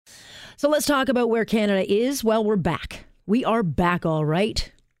So let's talk about where Canada is. Well, we're back. We are back, all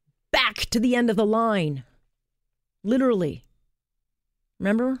right. Back to the end of the line. Literally.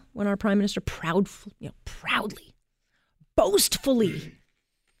 Remember when our Prime Minister proudly, boastfully,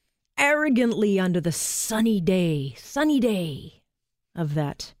 arrogantly under the sunny day of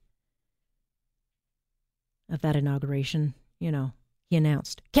that inauguration, he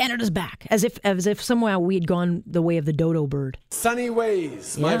announced Canada's back, as if somehow we had gone the way of the dodo bird. Sunny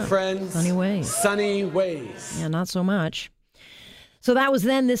ways, my friends. Sunny ways. Sunny ways. Yeah, not so much. So that was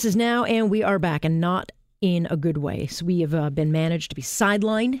then, this is now, and we are back, and not in a good way. So we have been managed to be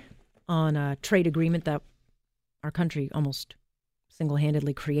sidelined on a trade agreement that our country almost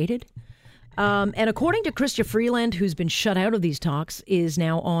single-handedly created. And according to Chrystia Freeland, who's been shut out of these talks, is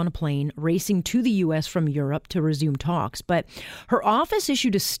now on a plane racing to the U.S. from Europe to resume talks. But her office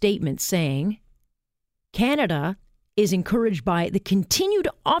issued a statement saying Canada is encouraged by the continued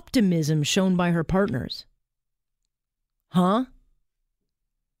optimism shown by her partners. Huh?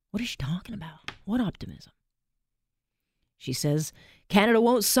 What is she talking about? What optimism? She says Canada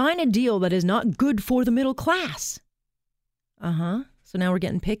won't sign a deal that is not good for the middle class. Uh-huh. So now we're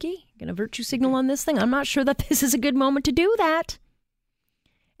getting picky? Going to virtue signal on this thing? I'm not sure that this is a good moment to do that.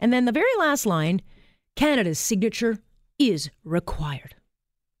 And then the very last line, Canada's signature is required.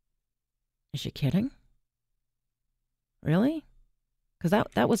 Is she kidding? Really? Because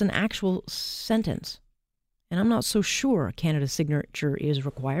that was an actual sentence. And I'm not so sure Canada's signature is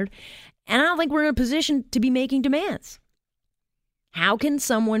required. And I don't think we're in a position to be making demands. How can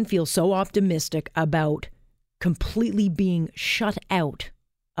someone feel so optimistic about completely being shut out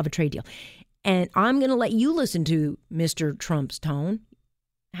of a trade deal? And I'm going to let you listen to Mr. Trump's tone.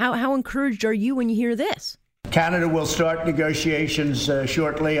 How encouraged are you when you hear this? Canada will start negotiations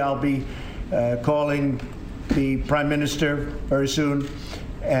shortly. I'll be calling the Prime Minister very soon,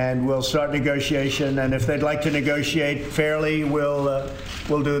 and we'll start negotiation. And if they'd like to negotiate fairly, we'll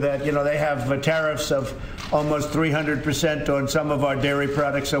do that. They have tariffs of almost 300% on some of our dairy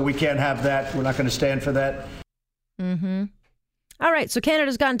products, so we can't have that. We're not going to stand for that. Mm-hmm. All right, so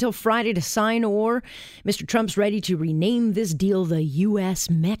Canada's got until Friday to sign, or Mr. Trump's ready to rename this deal the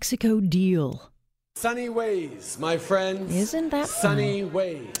U.S.-Mexico deal. Sunny ways, my friends. Isn't that sunny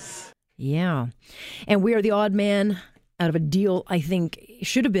ways? Yeah. And we are the odd man out of a deal I think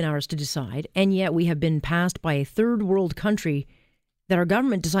should have been ours to decide, and yet we have been passed by a third world country that our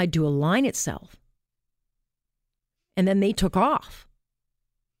government decided to align itself. And then they took off.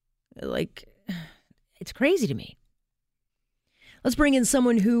 It's crazy to me. Let's bring in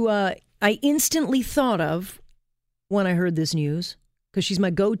someone who I instantly thought of when I heard this news, because she's my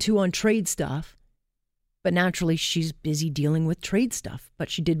go-to on trade stuff. But naturally, she's busy dealing with trade stuff.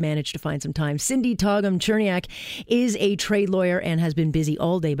 But she did manage to find some time. Cindy Togum-Cherniak is a trade lawyer and has been busy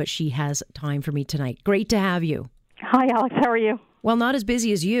all day, but she has time for me tonight. Great to have you. Hi, Alex. How are you? Well, not as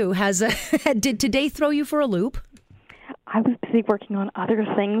busy as you. Did today throw you for a loop? I was busy working on other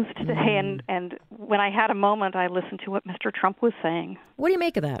things today, and when I had a moment, I listened to what Mr. Trump was saying. What do you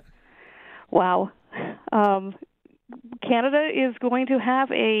make of that? Wow. Canada is going to have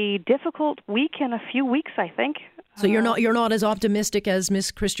a difficult week in a few weeks, I think. So you're not as optimistic as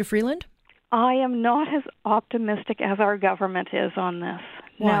Miss Chrystia Freeland? I am not as optimistic as our government is on this.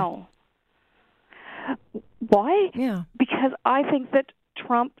 Why? No. Why? Yeah. Because I think that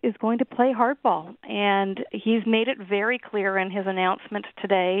Trump is going to play hardball, and he's made it very clear in his announcement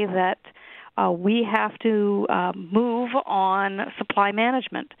today that we have to move on supply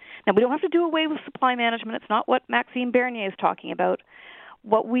management. Now, we don't have to do away with supply management. It's not what Maxime Bernier is talking about.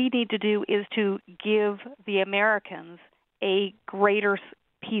 What we need to do is to give the Americans a greater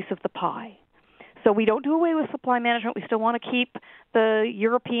piece of the pie. So we don't do away with supply management. We still want to keep the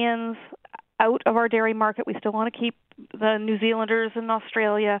Europeans out of our dairy market. We still want to keep the New Zealanders in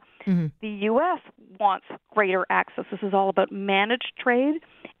Australia. Mm-hmm. The U.S. wants greater access. This is all about managed trade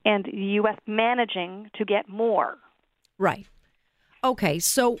and the U.S. managing to get more. Right. Okay,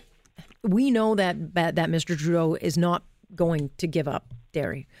 so we know that Mr. Trudeau is not going to give up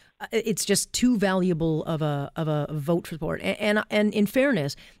dairy. It's just too valuable of a vote for support. And in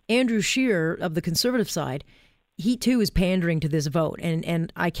fairness, Andrew Scheer of the Conservative side, he too is pandering to this vote,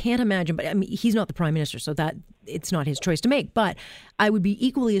 and I can't imagine. But I mean, he's not the prime minister, so that it's not his choice to make. But I would be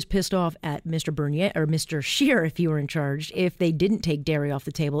equally as pissed off at Mr. Bernier or Mr. Scheer if he were in charge if they didn't take dairy off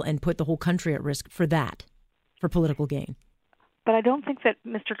the table and put the whole country at risk for political gain. but I don't think that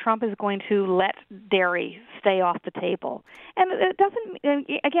Mr. Trump is going to let dairy stay off the table. And it doesn't,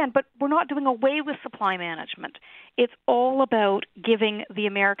 again, but we're not doing away with supply management. It's all about giving the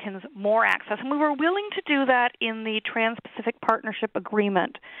Americans more access. And we were willing to do that in the Trans-Pacific Partnership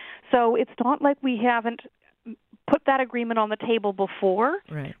Agreement. So it's not like we haven't put that agreement on the table before.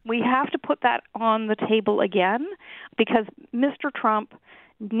 Right. We have to put that on the table again because Mr. Trump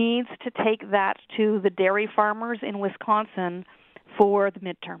needs to take that to the dairy farmers in Wisconsin for the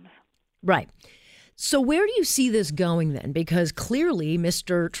midterms. Right. So where do you see this going then? Because clearly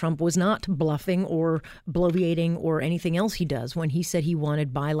Mr. Trump was not bluffing or bloviating or anything else he does when he said he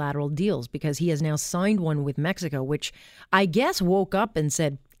wanted bilateral deals, because he has now signed one with Mexico, which I guess woke up and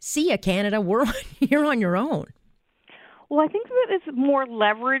said, see ya, Canada, you're on your own. Well, I think that it's more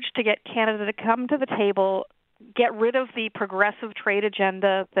leverage to get Canada to come to the table, get rid of the progressive trade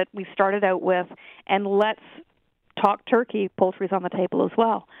agenda that we started out with, and let's talk turkey. Poultry's on the table as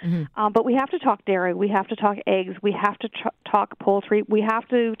well. Mm-hmm. But we have to talk dairy. We have to talk eggs. We have to talk poultry. We have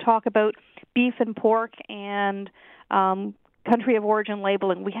to talk about beef and pork and country of origin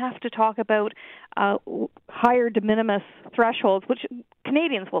labeling. We have to talk about higher de minimis thresholds, which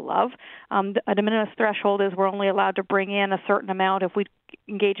Canadians will love. A de minimis threshold is we're only allowed to bring in a certain amount if we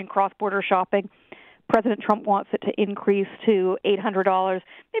engage in cross-border shopping. President Trump wants it to increase to $800.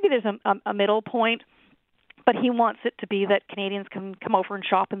 Maybe there's a middle point, but he wants it to be that Canadians can come over and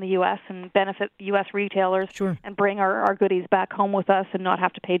shop in the U.S. and benefit U.S. retailers. Sure. And bring our goodies back home with us and not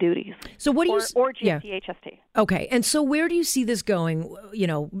have to pay duties. So what do you or GST, HST. Okay, and so where do you see this going? You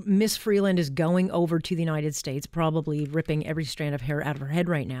know, Miss Freeland is going over to the United States, probably ripping every strand of hair out of her head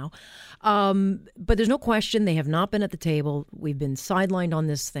right now. But there's no question they have not been at the table. We've been sidelined on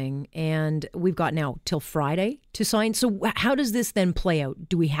this thing, and we've got now till Friday to sign. So how does this then play out?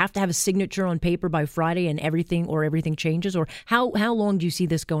 Do we have to have a signature on paper by Friday and everything changes? Or how long do you see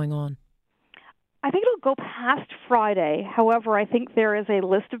this going on? I think it'll go past Friday. However, I think there is a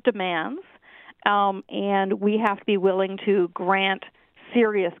list of demands, and we have to be willing to grant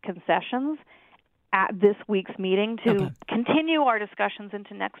serious concessions at this week's meeting to continue our discussions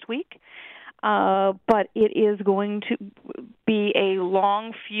into next week. But it is going to be a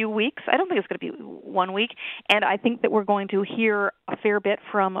long few weeks. I don't think it's going to be 1 week. And I think that we're going to hear a fair bit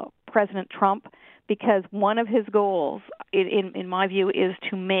from President Trump, because one of his goals, in my view, is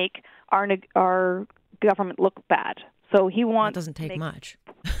to make our government look bad. So he wants. That doesn't take much.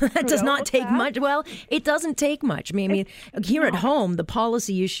 That does not take much. Well, it doesn't take much. I mean, here at home, the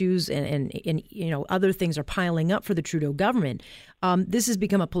policy issues and other things are piling up for the Trudeau government. This has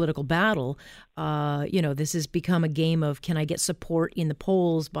become a political battle. This has become a game of, can I get support in the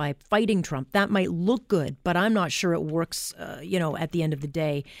polls by fighting Trump? That might look good, but I'm not sure it works, at the end of the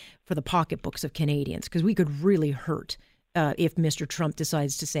day for the pocketbooks of Canadians, because we could really hurt if Mr. Trump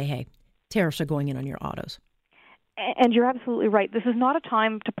decides to say, hey, tariffs are going in on your autos. And you're absolutely right. This is not a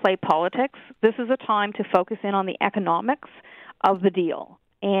time to play politics. This is a time to focus in on the economics of the deal.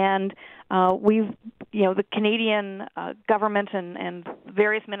 And the Canadian government and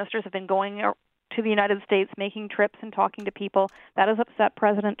various ministers have been going to the United States, making trips and talking to people. That has upset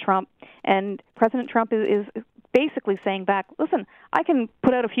President Trump. And President Trump is basically saying back, listen, I can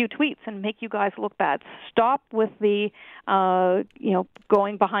put out a few tweets and make you guys look bad. Stop with the,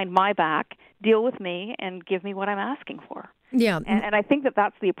 going behind my back. Deal with me and give me what I'm asking for. Yeah, and I think that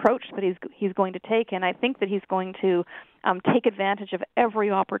that's the approach that he's going to take, and I think that he's going to take advantage of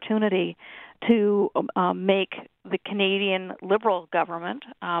every opportunity to make the Canadian Liberal government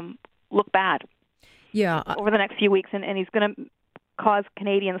look bad. Yeah, over the next few weeks, and he's going to cause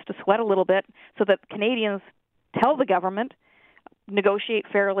Canadians to sweat a little bit, so that Canadians tell the government, negotiate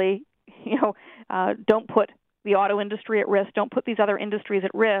fairly. Don't put the auto industry at risk. Don't put these other industries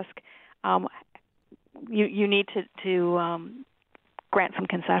at risk. You need to grant some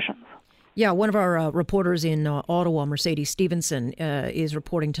concessions. Yeah, one of our reporters in Ottawa, Mercedes Stevenson, is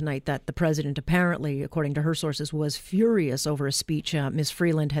reporting tonight that the president apparently, according to her sources, was furious over a speech Ms.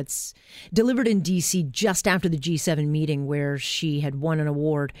 Freeland had delivered in D.C. just after the G7 meeting, where she had won an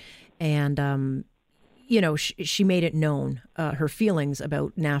award. And, she made it known, her feelings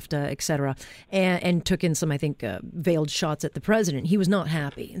about NAFTA, et cetera, and took in some, I think, veiled shots at the president. He was not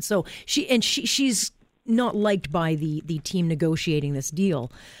happy. And so she's not liked by the team negotiating this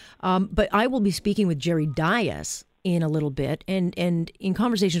deal. But I will be speaking with Jerry Dias in a little bit, and in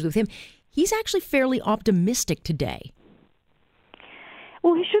conversations with him, he's actually fairly optimistic today.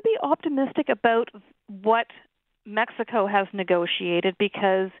 Well, he should be optimistic about what Mexico has negotiated,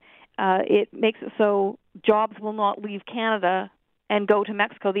 because it makes it so jobs will not leave Canada and go to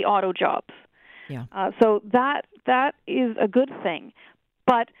Mexico, the auto jobs. Yeah. So that that is a good thing.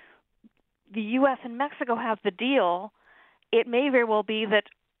 But the U.S. and Mexico have the deal. It may very well be that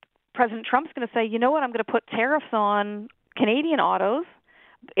President Trump's going to say, you know what, I'm going to put tariffs on Canadian autos.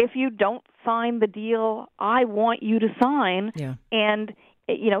 If you don't sign the deal I want you to sign, and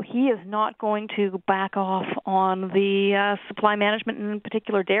he is not going to back off on the supply management, and in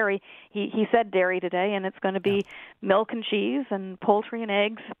particular dairy. He said dairy today, and it's going to be milk and cheese and poultry and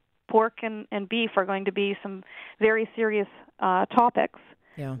eggs, pork and beef are going to be some very serious topics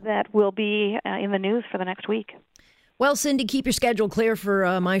that will be in the news for the next week. Well, Cindy, keep your schedule clear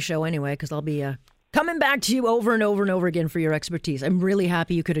for my show anyway, because I'll be coming back to you over and over and over again for your expertise. I'm really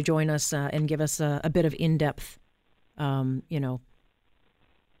happy you could have joined us and give us a bit of in-depth,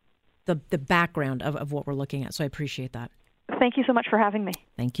 the background of what we're looking at. So I appreciate that. Thank you so much for having me.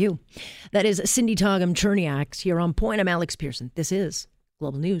 Thank you. That is Cindy Togum Cherniak here on Point. I'm Alex Pearson. This is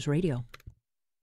Global News Radio.